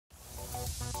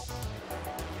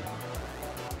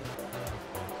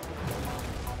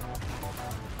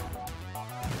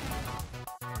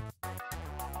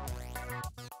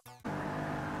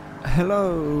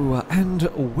Hello and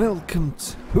welcome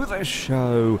to the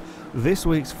show. This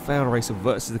week's FailRace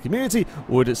versus the community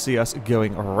would see us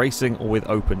going racing with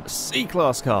open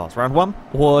C-Class cars. Round 1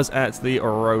 was at the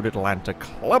Road Atlanta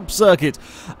Club Circuit.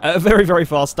 A very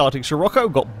fast starting Scirocco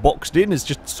got boxed in as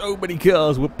just so many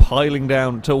cars were piling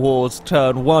down towards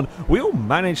Turn 1. We all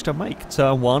managed to make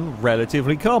Turn 1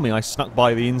 relatively calming. I snuck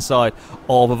by the inside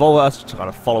of a Volvo. I was kind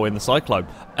of following the Cyclone.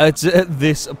 At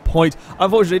this point,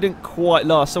 unfortunately, it didn't quite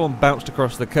last. Someone bounced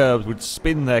across the curbs, would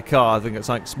spin their car, I think it's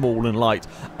like small and light,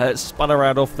 spun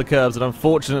around off the curbs, and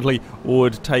unfortunately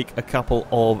would take a couple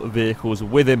of vehicles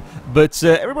with him. But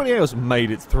everybody else made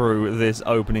it through this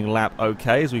opening lap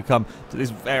okay as we come to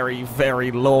this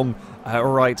very long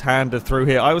right-hander through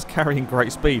here. I was carrying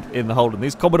great speed in the Holden.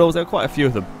 These Commodores, there were quite a few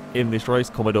of them in this race.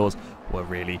 Commodores were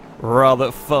really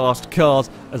rather fast cars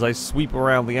as I sweep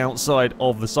around the outside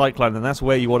of the Cyclone, and that's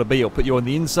where you want to be. I'll put you on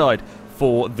the inside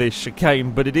for this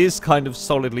chicane, but it is kind of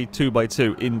solidly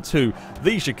 2x2 into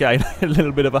the chicane. A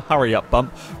little bit of a hurry-up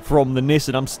bump from the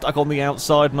Nissan. I'm stuck on the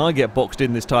outside, and I get boxed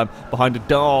in this time behind a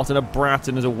Dart and a Brat,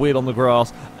 and there's a wheel on the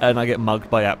grass, and I get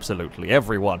mugged by absolutely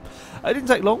everyone. It didn't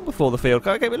take long before the field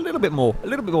I gave it a little bit more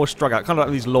strung out, kind of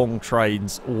like these long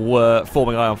trains were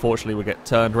forming. I unfortunately would get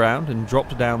turned around and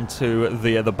dropped down to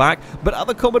the back, but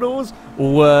other Commodores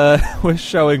were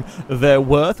showing their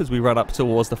worth as we run up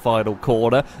towards the final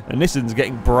corner. And Nissan's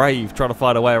getting brave, trying to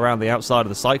find a way around the outside of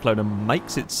the Cyclone and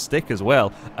makes it stick as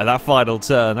well. And that final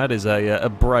turn, that is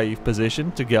a brave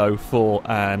position to go for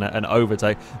an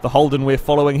overtake. The Holden we're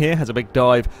following here has a big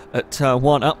dive at turn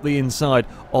 1 up the inside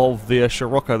of the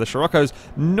Scirocco. The Scirocco's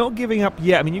not giving up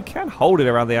yet. I mean, you can hold it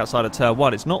around the outside of turn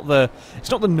 1. It's not the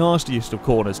nastiest of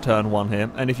corners, turn 1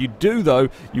 here. And if you do, though,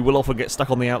 you will often get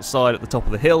stuck on the outside at the top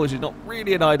of the hill, which is not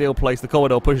really an ideal place. The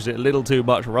Commodore pushes it a little too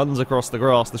much, runs across the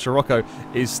grass. The Scirocco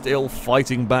is still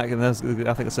fighting back, and there's, I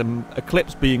think there's some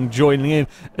Eclipse joining in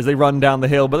as they run down the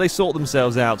hill, but they sort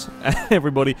themselves out, and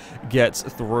everybody gets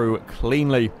through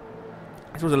cleanly.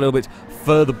 This was a little bit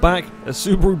further back, a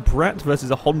Subaru Brat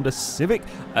versus a Honda Civic.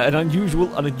 An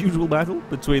unusual battle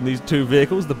between these two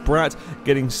vehicles. The Brat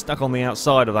getting stuck on the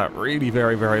outside of that really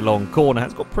very long corner.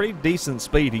 It's got pretty decent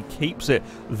speed. He keeps it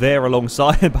there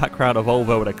alongside the background of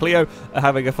Volvo and a Clio are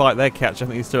having a fight. I think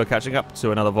these two are catching up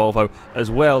to another Volvo as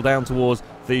well down towards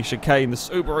the chicane. The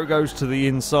Subaru goes to the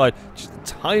inside, just the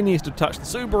tiniest of touch. The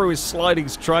Subaru is sliding,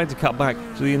 trying to cut back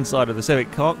to the inside of the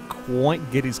Civic. Can't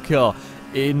quite get his car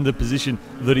in the position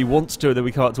that he wants to, and then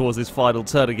we come towards this final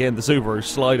turn again. The Subaru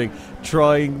sliding,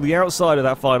 trying the outside of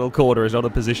that final corner is not a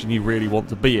position you really want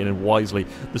to be in, and wisely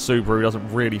the Subaru doesn't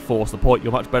really force the point.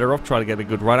 You're much better off trying to get a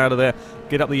good run out of there,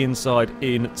 get up the inside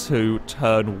into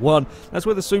turn 1. That's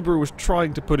where the Subaru was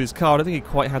trying to put his car. I don't think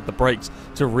he quite had the brakes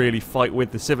to really fight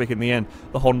with the Civic in the end.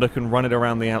 The Honda can run it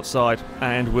around the outside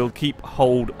and will keep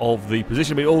hold of the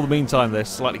position, but all the meantime they're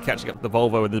slightly catching up to the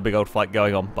Volvo, and there's a big old fight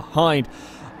going on behind.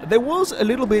 There was a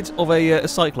little bit of a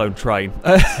Cyclone train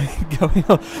going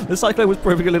on. The Cyclone was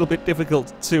proving a little bit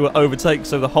difficult to overtake,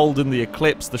 so the Holden, the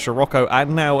Eclipse, the Scirocco,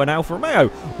 and now an Alfa Romeo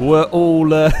were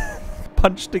all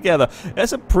punched together.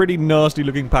 That's a pretty nasty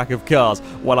looking pack of cars.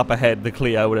 While up ahead, the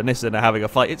Clio and a Nissan are having a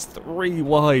fight. It's 3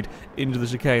 wide into the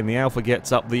chicane. The Alfa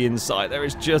gets up the inside. There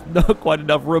is just not quite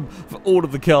enough room for all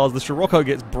of the cars. The Scirocco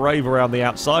gets brave around the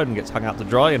outside and gets hung out to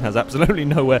dry and has absolutely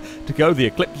nowhere to go. The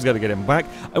Eclipse is going to get him back.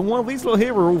 And while these lot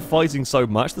here are all fighting so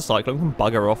much, the Cyclone can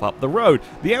bugger off up the road.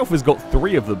 The Alfa's got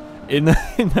 3 of them in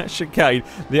that chicane.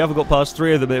 The Alfa got past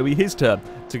 3 of them. It'll be his turn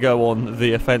to go on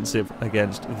the offensive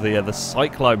against the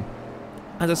Cyclone.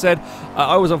 As I said,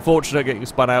 I was unfortunate getting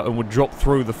spun out and would drop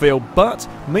through the field, but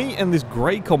me and this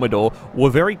grey Commodore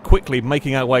were very quickly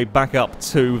making our way back up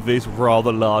to this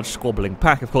rather large squabbling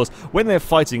pack. Of course, when they're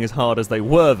fighting as hard as they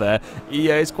were there,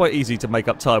 yeah, it's quite easy to make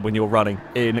up time when you're running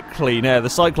in clean air. The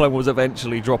Cyclone was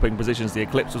eventually dropping positions. The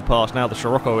Eclipse was past, now the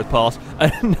Scirocco was past,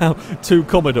 and now 2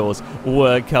 Commodores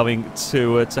were coming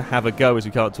to have a go as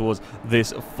we come up towards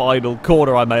this final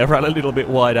corner. I may have ran a little bit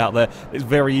wide out there. It's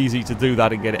very easy to do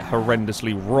that and get it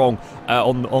horrendously wrong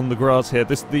on the grass here.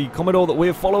 The Commodore that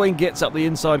we're following gets up the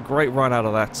inside. Great run out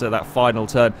of that final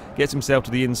turn. Gets himself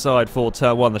to the inside for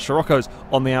turn 1. The Scirocco's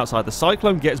on the outside. The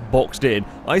Cyclone gets boxed in.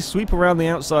 I sweep around the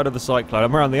outside of the Cyclone.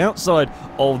 I'm around the outside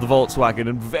of the Volkswagen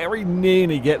and very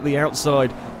nearly get the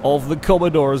outside of the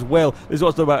Commodore as well. This is what I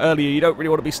was talking about earlier. You don't really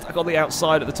want to be stuck on the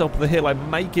outside at the top of the hill. I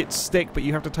make it stick, but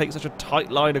you have to take such a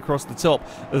tight line across the top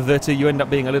that you end up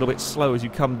being a little bit slow as you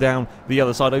come down the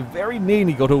other side. I very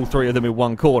nearly got all three of them in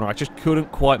one corner. I just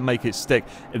couldn't quite make it stick.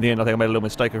 In the end, I think I made a little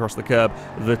mistake across the curb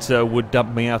that would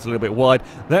dump me out a little bit wide.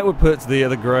 That would put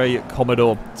the grey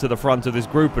Commodore to the front of this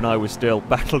group, and I was still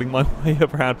battling my way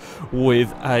around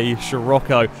with a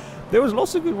Scirocco. There was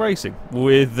lots of good racing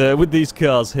with these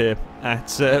cars here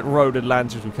at Road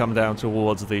Atlanta as we come down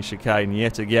towards the chicane.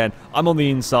 Yet again, I'm on the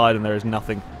inside and there is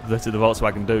nothing that the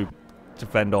Volkswagen do to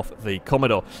fend off the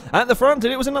Commodore. At the front,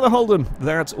 it was another Holden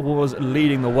that was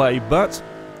leading the way, but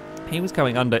he was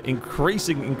coming under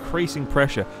increasing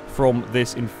pressure from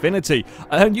this Infinity.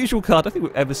 An unusual car. I don't think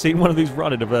we've ever seen one of these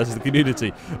run in a versus the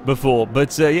community before.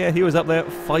 But yeah, he was up there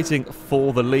fighting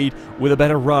for the lead with a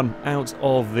better run out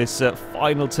of this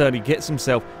final turn. He gets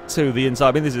himself to the inside.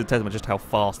 I mean, this is a testament just how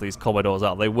fast these Commodores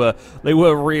are. They were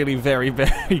really very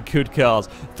good cars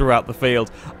throughout the field.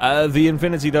 The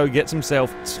Infinity, though, gets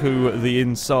himself to the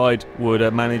inside.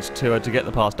 Would manage to get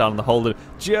the pass down on the Holden.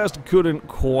 Just couldn't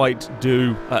quite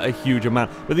do a huge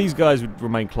amount. But these guys would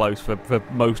remain close for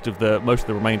most of the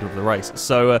remainder of the race.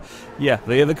 So yeah,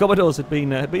 the Commodores had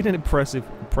been an impressive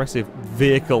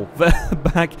vehicle.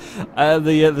 Back,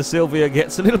 the Silvia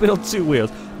gets a little bit on two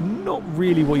wheels. Not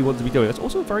really what you want to be doing. It's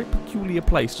also a very peculiar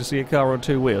place to see a car on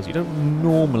two wheels. You don't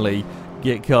normally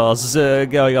get cars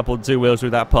going up on two wheels through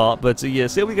that part, but yeah,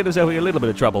 Silvia got herself in a little bit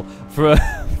of trouble for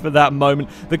that moment.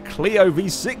 The Clio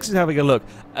V6 is having a look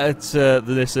at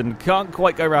this and can't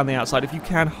quite go around the outside. If you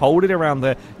can hold it around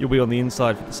there, you'll be on the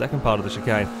inside for the second part of the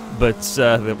chicane, but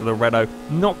the Renault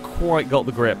not quite got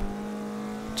the grip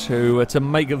to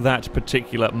make that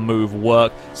particular move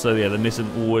work. So yeah, the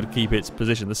Nissan would keep its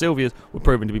position. The Silvias were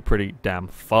proving to be pretty damn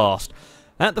fast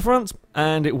at the front,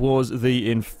 and it was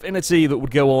the Infinity that would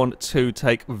go on to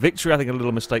take victory. I think a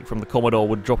little mistake from the Commodore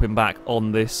would drop him back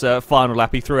on this final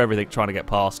lap. He threw everything trying to get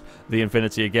past the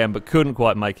Infinity again, but couldn't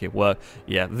quite make it work.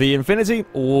 Yeah, the Infinity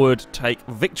would take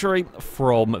victory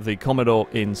from the Commodore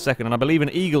in second, and I believe an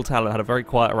Eagle Talon had a very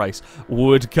quiet race,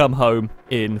 would come home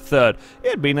in third.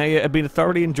 It had been a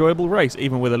thoroughly enjoyable race,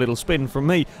 even with a little spin from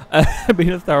me. It had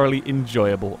been a thoroughly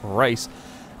enjoyable race.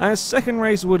 Our second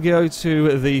race would go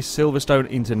to the Silverstone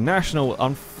International.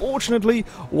 Unfortunately,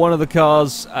 one of the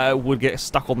cars would get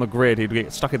stuck on the grid. He'd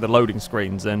get stuck in the loading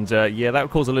screens, and yeah, that would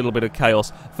cause a little bit of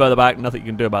chaos further back. Nothing you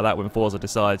can do about that when Forza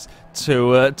decides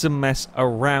to mess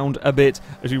around a bit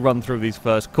as we run through these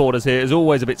first quarters here. It's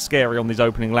always a bit scary on these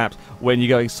opening laps when you're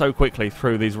going so quickly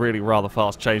through these really rather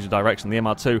fast change of direction. The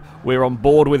MR2 we're on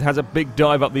board with has a big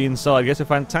dive up the inside, gets a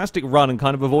fantastic run and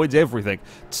kind of avoids everything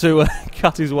to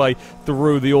cut his way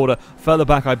through the order. Further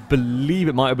back, I believe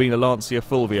it might have been a Lancia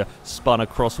Fulvia spun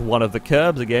across one of the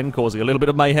curbs, again causing a little bit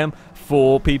of mayhem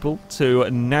for people to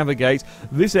navigate.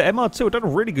 This MR2 had done a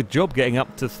really good job getting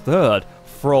up to third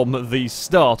from the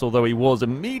start, although he was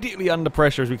immediately under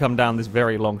pressure as we come down this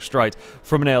very long straight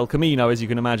from an El Camino, as you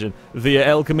can imagine. The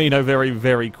El Camino,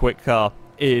 very quick car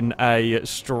in a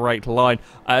straight line.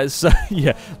 So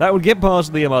yeah, that would get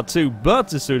past the MR2,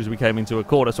 but as soon as we came into a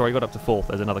corner, sorry, got up to fourth,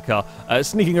 there's another car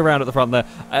sneaking around at the front there.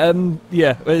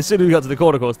 Yeah, as soon as we got to the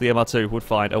corner, of course, the MR2 would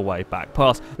find a way back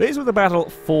past. This was the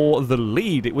battle for the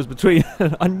lead. It was between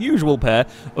an unusual pair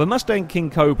of a Mustang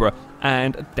King Cobra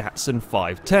and a Datsun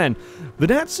 510. The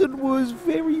Datsun was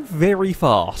very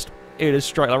fast in a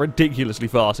straight line, ridiculously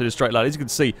fast in a straight line. As you can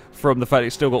see from the fact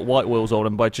it's still got white wheels on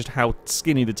and by just how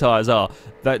skinny the tyres are,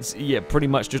 that's, yeah, pretty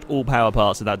much just all power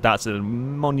parts of that Datsun,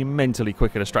 and monumentally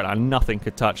quick in a straight line. Nothing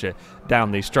could touch it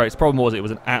down these straights. The problem was it was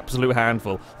an absolute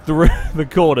handful through the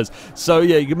corners. So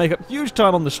yeah, you can make up huge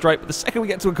time on the straight, but the second we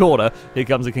get to a corner, here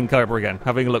comes the King Cobra again,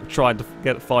 having a look, trying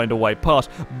to find a way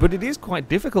past. But it is quite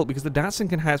difficult because the Datsun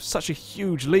can have such a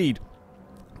huge lead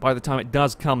by the time it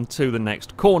does come to the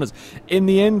next corners. In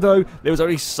the end, though, there was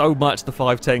only so much the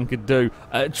 510 could do.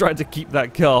 Trying to keep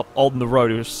that car on the road,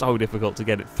 it was so difficult to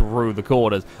get it through the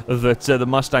corners that the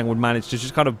Mustang would manage to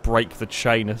just kind of break the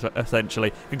chain,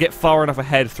 essentially. Could get far enough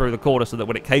ahead through the corner so that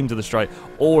when it came to the straight,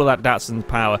 all of that Datsun's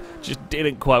power just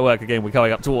didn't quite work. Again, we're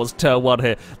going up towards turn one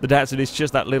here. The Datsun is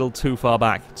just that little too far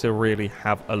back to really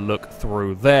have a look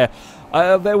through there.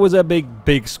 There was a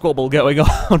big squabble going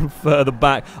on further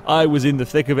back. I was in the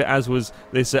thick of it, as was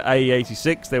this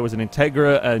AE86. There was an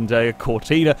Integra and a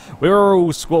Cortina. We were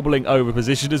all squabbling over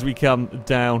position as we come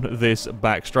down this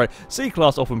back straight.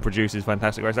 C-Class often produces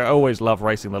fantastic races. I always love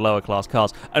racing the lower class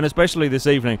cars, and especially this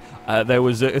evening, there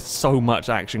was so much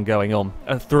action going on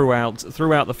throughout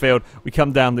the field. We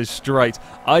come down this straight.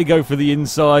 I go for the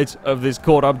inside of this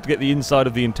corner. I'm to get the inside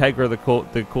of the Integra.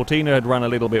 The Cortina had run a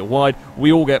little bit wide.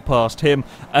 We all get past him.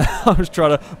 I was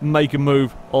trying to make a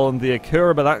move on the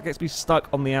Acura, but that gets me stuck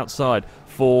on the outside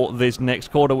for this next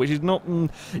corner, which is not...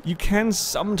 you can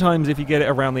sometimes, if you get it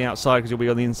around the outside, because you'll be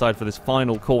on the inside for this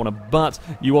final corner, but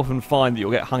you often find that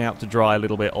you'll get hung out to dry a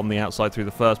little bit on the outside through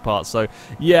the first part. So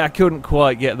yeah, I couldn't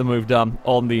quite get the move done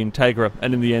on the Integra,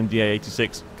 and in the end the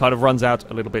A86 kind of runs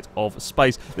out a little bit of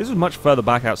space. This was much further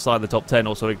back outside the top 10,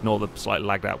 also ignore the slightly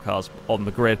lagged out cars on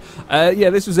the grid. Yeah,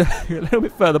 this was a little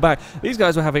bit further back. These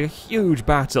guys were having a huge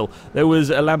battle. There was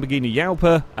a Lamborghini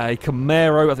Yalpa, a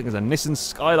Camaro, I think there's a Nissan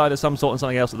Skyline of some sort, and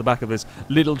something else at the back of this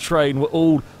little train. We're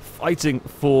all fighting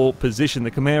for position. The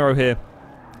Camaro here,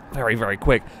 very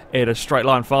quick in a straight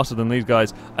line, faster than these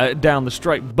guys down the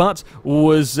straight, but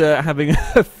was having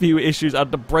a few issues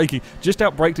under braking. Just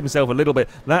out-braked himself a little bit.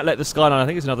 That let the Skyline, I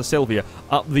think it's another Silvia,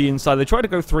 up the inside. They tried to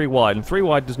go 3 wide, and 3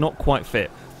 wide does not quite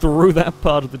fit through that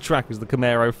part of the track, as the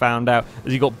Camaro found out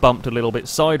as he got bumped a little bit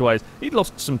sideways. He'd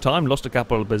lost some time, lost a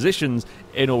couple of positions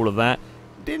in all of that.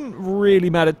 Didn't really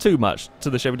matter too much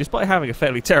to the Chevy, despite having a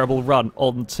fairly terrible run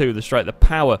onto the straight. The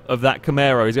power of that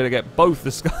Camaro is going to get both the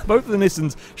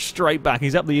Nissans straight back.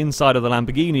 He's up the inside of the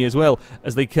Lamborghini as well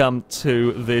as they come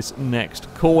to this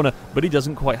next corner, but he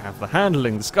doesn't quite have the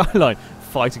handling. The Skyline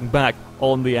fighting back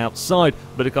on the outside,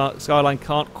 but the Skyline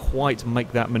can't quite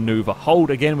make that maneuver hold.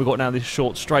 Again, we've got now this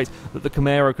short straight that the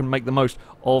Camaro can make the most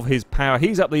of his power.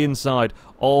 He's up the inside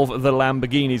of the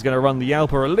Lamborghini. He's going to run the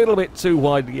Yalpa a little bit too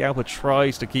wide. The Yalpa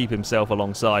tries to keep himself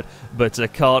alongside, but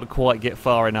can't quite get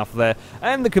far enough there.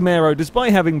 And the Camaro,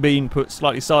 despite having been put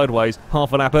slightly sideways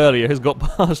half a lap earlier, has got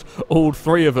past all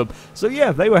 3 of them. So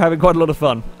yeah, they were having quite a lot of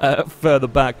fun further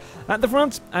back at the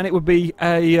front, and it would be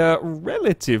a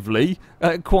relatively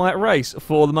quiet race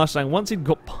for the Mustang. Once he'd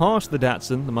got past the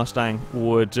Datsun, the Mustang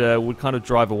would kind of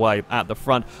drive away at the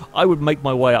front. I would make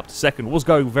my way up to second. Was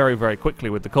going very quickly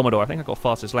with the Commodore. I think I got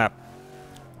fastest lap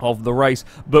of the race,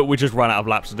 but we just ran out of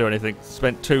laps to do anything.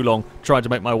 Spent too long trying to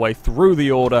make my way through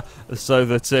the order, so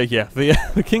that yeah,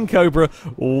 the King Cobra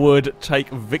would take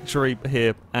victory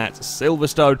here at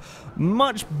Silverstone.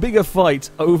 Much bigger fight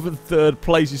over 3rd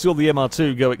place. You saw the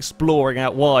MR2 go exploring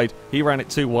out wide. He ran it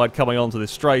too wide coming onto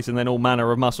this straight, and then all manner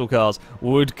of muscle cars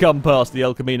would come past the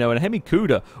El Camino, and Hemi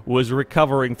Cuda was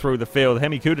recovering through the field.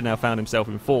 Hemi Cuda now found himself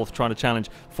in 4th, trying to challenge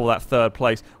for that 3rd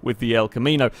place with the El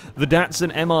Camino. The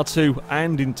Datsun, MR2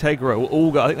 and Integra were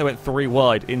all I think they went 3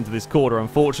 wide into this corner.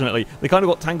 Unfortunately, they kind of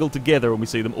got tangled together, and we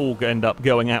see them all end up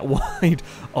going out wide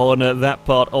on that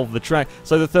part of the track.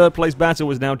 So the 3rd place battle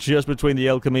was now just between the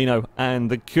El Camino and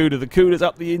the Cuda. The Cuda's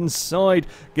up the inside,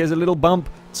 gets a little bump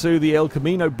to the El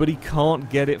Camino, but he can't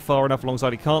get it far enough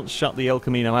alongside. He can't shut the El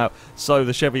Camino out, so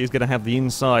the Chevy is going to have the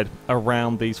inside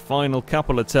around these final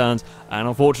couple of turns, and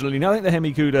unfortunately nothing the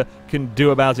Hemi Cuda can do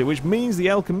about it, which means the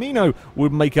El Camino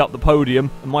would make up the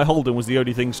podium, and my Holden was the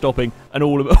only thing stopping an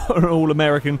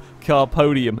all-American car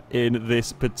podium in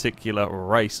this particular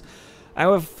race.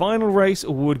 Our final race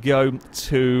would go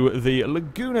to the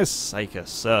Laguna Seca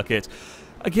circuit.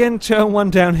 Again, turn 1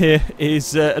 down here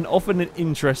is an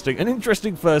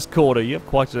interesting first corner. You have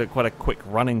quite a quick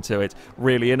run into it,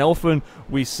 really, and often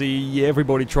we see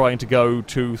everybody trying to go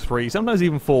 2, 3, sometimes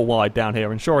even 4 wide down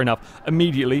here. And sure enough,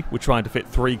 immediately we're trying to fit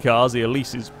 3 cars. The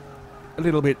Elise is a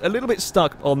little bit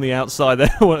stuck on the outside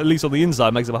there, or at least on the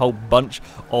inside, makes up a whole bunch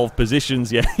of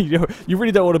positions. Yeah, you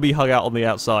really don't want to be hung out on the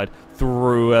outside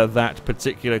through that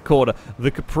particular corner.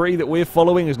 The Capri that we're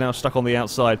following is now stuck on the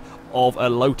outside of a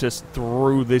Lotus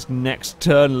through this next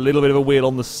turn. A little bit of a wheel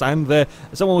on the sand there.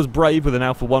 Someone was brave with an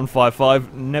Alpha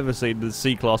 155. Never seen the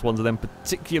C-Class ones of them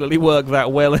particularly work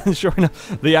that well, and sure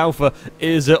enough, the Alpha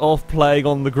is off playing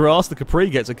on the grass. The Capri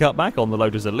gets a cut back on the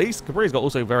Lotus at least. Capri's got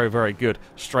also very good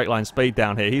straight line speed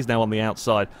down here. He's now on the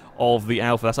outside of the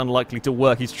Alpha. That's unlikely to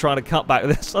work. He's trying to cut back.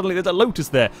 Suddenly there's a Lotus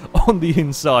there on the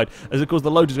inside, as of course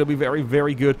the Lotus is going to be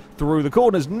very good through the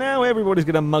corners. Now everybody's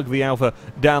going to mug the Alpha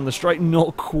down the straight.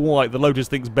 Not quite. The Lotus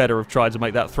thinks better of trying to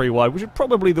make that 3 wide, which is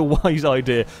probably the wise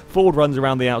idea. Ford runs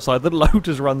around the outside. The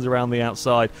Lotus runs around the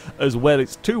outside as well.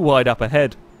 It's 2 wide up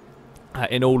ahead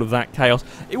in all of that chaos.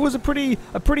 It was a pretty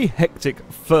hectic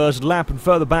first lap, and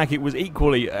further back it was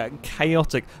equally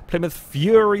chaotic. Plymouth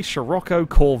Fury, Scirocco,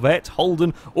 Corvette,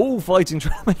 Holden, all fighting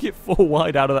trying to make it 4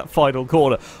 wide out of that final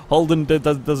corner. Holden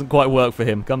doesn't quite work for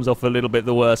him, comes off a little bit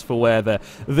the worse for wear there.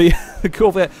 The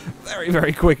Corvette,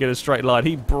 very quick in a straight line.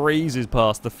 He breezes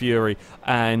past the Fury,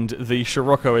 and the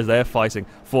Scirocco is there fighting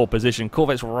for position.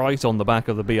 Corvette's right on the back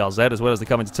of the BRZ as well as they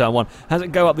come into turn 1. Has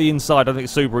it go up the inside? I don't think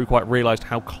Subaru quite realised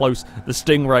how close the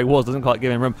Stingray was, doesn't quite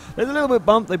give him room. There's a little bit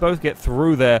bump, they both get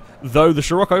through there, though the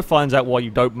Scirocco finds out why you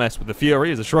don't mess with the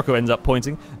Fury, as the Scirocco ends up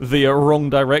pointing the wrong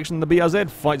direction. The BRZ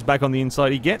fights back on the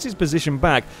inside, he gets his position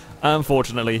back.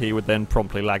 Unfortunately, he would then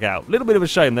promptly lag out. A little bit of a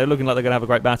shame, they're looking like they're going to have a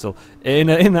great battle in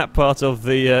that part of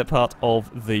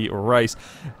the race.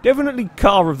 Definitely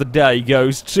car of the day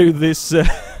goes to this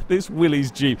this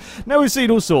Willys Jeep. Now, we've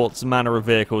seen all sorts manner of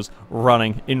vehicles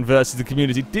running in versus the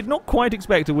community. Did not quite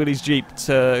expect a Willys Jeep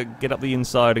to get up the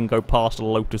inside and go past a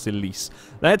Lotus Elise.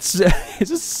 That's it's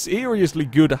a seriously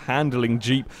good handling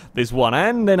Jeep, this one,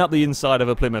 and then up the inside of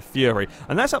a Plymouth Fury,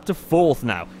 and that's up to 4th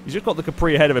now. He's just got the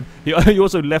Capri ahead of him. He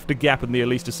also left a gap, and the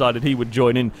Elise decided he would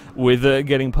join in with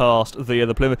getting past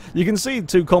the Plymouth. You can see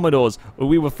 2 Commodores.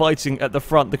 We were fighting at the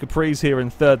front. The Capri's here in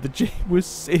 3rd. The Jeep was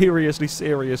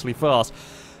seriously fast.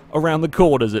 Around the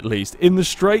corners, at least. In the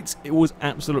straights, it was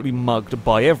absolutely mugged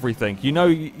by everything. You know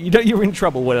you're in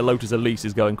trouble when a Lotus Elise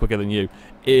is going quicker than you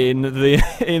in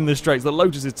the straights. The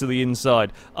Lotus is to the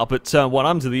inside. Up at turn 1,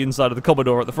 I'm to the inside of the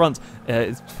Commodore at the front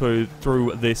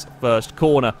through this first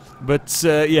corner. But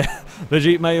yeah, the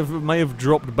Jeep may have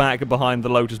dropped back behind the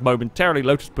Lotus momentarily.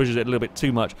 Lotus pushes it a little bit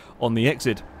too much on the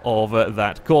exit of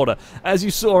that corner. As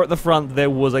you saw at the front, there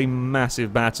was a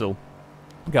massive battle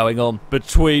going on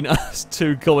between us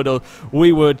 2 Commodores.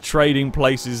 We were trading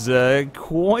places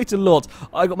quite a lot.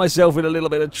 I got myself in a little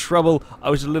bit of trouble.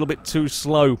 I was a little bit too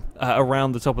slow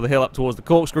around the top of the hill up towards the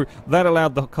corkscrew. That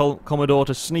allowed the Commodore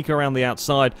to sneak around the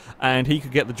outside, and he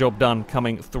could get the job done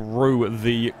coming through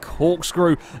the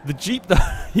corkscrew. The Jeep, though,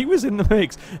 he was in the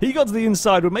mix. He got to the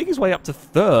inside, would make his way up to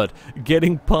 3rd,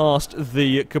 getting past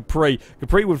the Capri.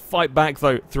 Capri would fight back,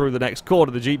 though, through the next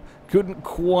corner. The Jeep couldn't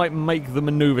quite make the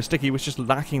manoeuvre stick. He was just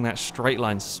lacking that straight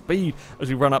line speed as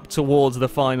we run up towards the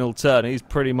final turn. He's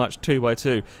pretty much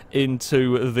 2x2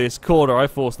 into this corner. I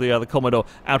forced the Commodore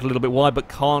out a little bit wide, but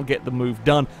can't get the move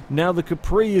done. Now the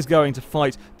Capri is going to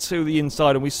fight to the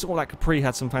inside, and we saw that Capri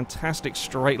had some fantastic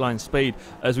straight line speed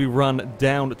as we run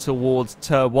down towards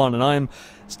turn 1, and I am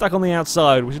stuck on the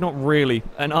outside, which is not really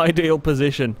an ideal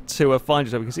position to find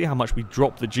yourself. You can see how much we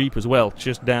dropped the Jeep as well,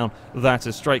 just down that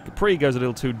straight. Capri goes a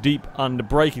little too deep under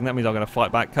braking. That means I'm going to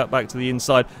fight back, cut back to the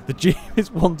inside. The Jeep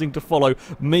is wanting to follow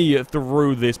me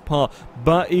through this part,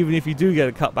 but even if you do get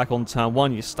a cut back on turn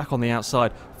 1, you're stuck on the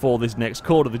outside for this next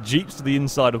corner. The Jeep's to the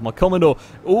inside of my Commodore.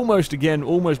 Almost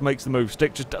makes the move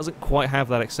stick, just doesn't quite have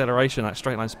that acceleration, that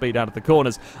straight line speed out of the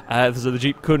corners. So the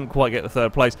Jeep couldn't quite get the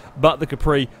 3rd place, but the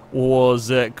Capri was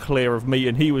clear of me,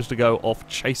 and he was to go off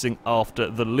chasing after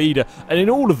the leader. And in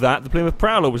all of that, the Plymouth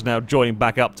Prowler was now joining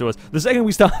back up to us. The second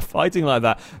we start fighting like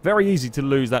that, very easy to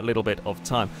lose that little bit of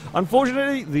time.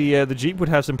 Unfortunately, the Jeep would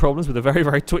have some problems with a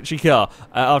very twitchy car.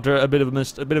 After a bit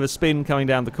of a spin coming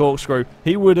down the corkscrew,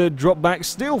 he would drop back,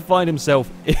 still find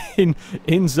himself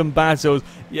in some battles.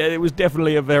 Yeah, it was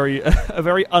definitely a very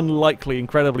unlikely,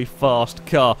 incredibly fast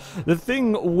car. The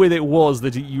thing with it was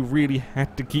that you really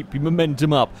had to keep your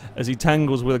momentum up as he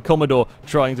tangles with a Commodore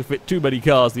trying to fit too many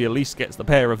cars. The Elise gets the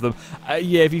pair of them.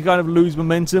 Yeah, if you kind of lose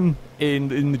momentum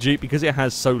in the Jeep, because it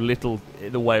has so little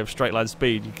in the way of straight line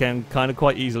speed, you can kind of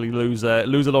quite easily lose a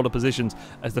lot of positions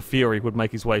as the Fury would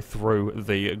make his way through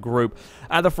the group.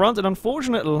 At the front, an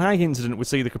unfortunate lag incident would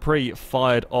see the Capri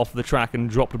fired off the track and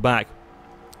dropped back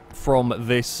from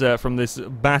this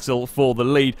battle for the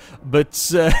lead.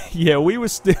 But yeah, we were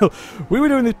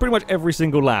doing this pretty much every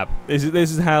single lap. This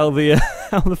is how the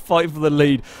how the fight for the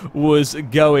lead was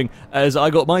going, as I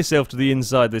got myself to the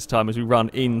inside this time as we run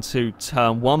into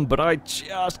turn 1, but I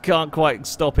just can't quite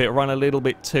stop it. Run a little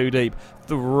bit too deep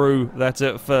through that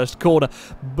first corner,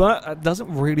 but it doesn't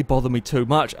really bother me too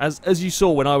much. As you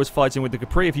saw when I was fighting with the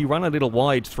Capri, if you run a little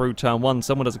wide through turn 1,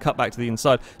 someone does a cut back to the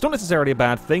inside. It's not necessarily a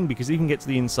bad thing, because you can get to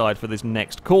the inside for this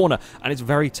next corner, and it's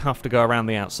very tough to go around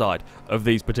the outside of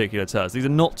these particular turns. These are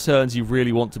not turns you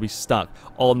really want to be stuck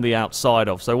on the outside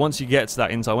of. So once you get to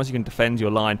that inside, once you can defend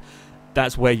your line,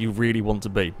 that's where you really want to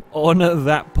be, on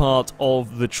that part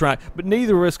of the track. But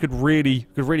neither of us could really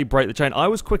break the chain. I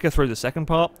was quicker through the second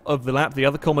part of the lap. The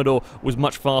other Commodore was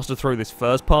much faster through this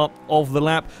first part of the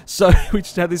lap. So we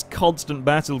just had this constant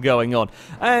battle going on.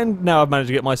 And now I've managed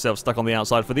to get myself stuck on the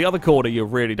outside. For the other corner, you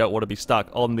really don't want to be stuck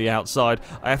on the outside.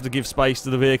 I have to give space to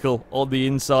the vehicle on the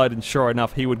inside, and sure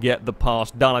enough, he would get the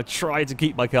pass done. I tried to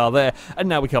keep my car there, and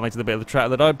now we come into the bit of the track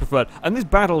that I preferred. And this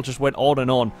battle just went on and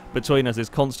on between us, this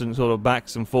constant sort of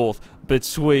backs and forth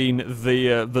between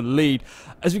the lead.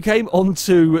 As we came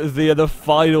onto the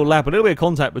final lap, a little bit of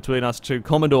contact between us two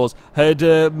Commodores had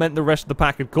meant the rest of the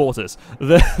pack had caught us.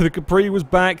 The Capri was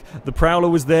back, the Prowler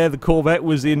was there, the Corvette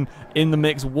was in the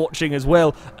mix watching as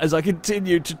well, as I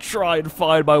continued to try and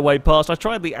find my way past. I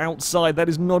tried the outside. That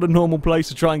is not a normal place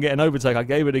to try and get an overtake. I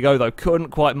gave it a go though, couldn't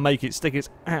quite make it stick. It's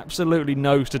absolutely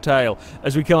nose to tail.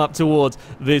 As we come up towards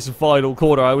this final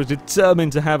corner, I was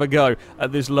determined to have a go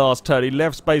at this last turn. He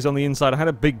left space on the inside. I had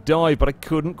a big dive, but I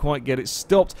couldn't quite get it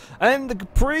stopped. And the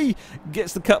Capri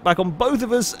gets the cutback on both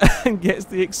of us and gets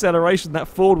the acceleration. That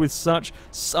Ford with such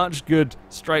good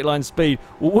straight line speed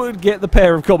would get the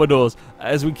pair of Commodores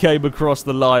as we came across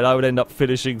the line. I would end up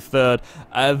finishing third.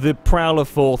 The Prowler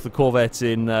fourth, the Corvette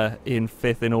in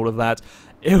fifth in all of that.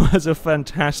 It was a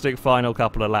fantastic final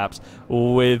couple of laps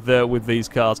with these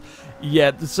cars.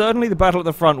 Yeah, certainly the battle at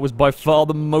the front was by far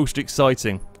the most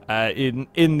exciting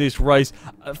in this race.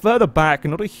 Further back,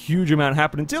 not a huge amount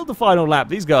happened until the final lap.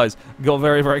 These guys got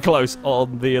very close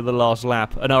on the last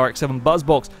lap. An RX-7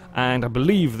 Buzzbox and I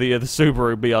believe the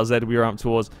Subaru BRZ. We were up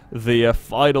towards the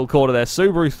final corner there.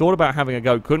 Subaru thought about having a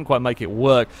go, couldn't quite make it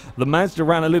work. The Mazda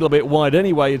ran a little bit wide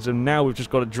anyway, and now we've just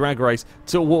got a drag race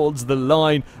towards the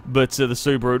line, but the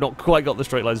Subaru not quite got the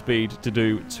straight line speed to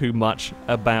do too much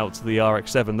about the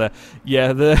RX-7 there.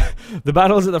 Yeah, the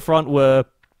battles at the front were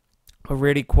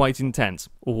really quite intense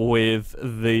with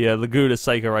the Laguna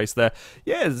Seca race there.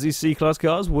 Yeah, these C-Class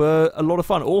cars were a lot of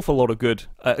fun. Awful lot of good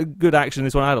action.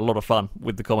 This one I had a lot of fun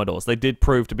with the Commodores. They did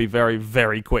prove to be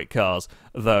very quick cars,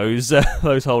 those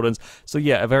Holdens. So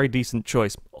yeah, a very decent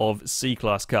choice of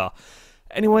C-Class car.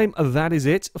 Anyway, that is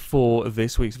it for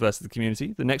this week's Versus the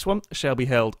Community. The next one shall be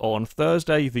held on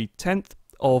Thursday, the 10th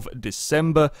of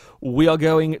December. We are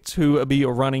going to be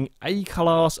running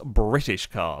A-Class British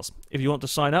cars. If you want to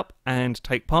sign up and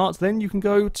take part, then you can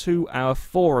go to our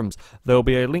forums. There will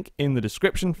be a link in the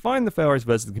description. Find the FailRace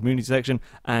versus the Community section,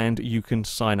 and you can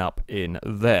sign up in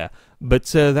there. But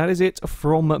that is it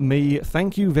from me.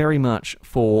 Thank you very much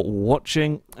for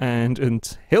watching, and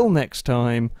until next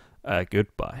time,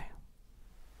 goodbye.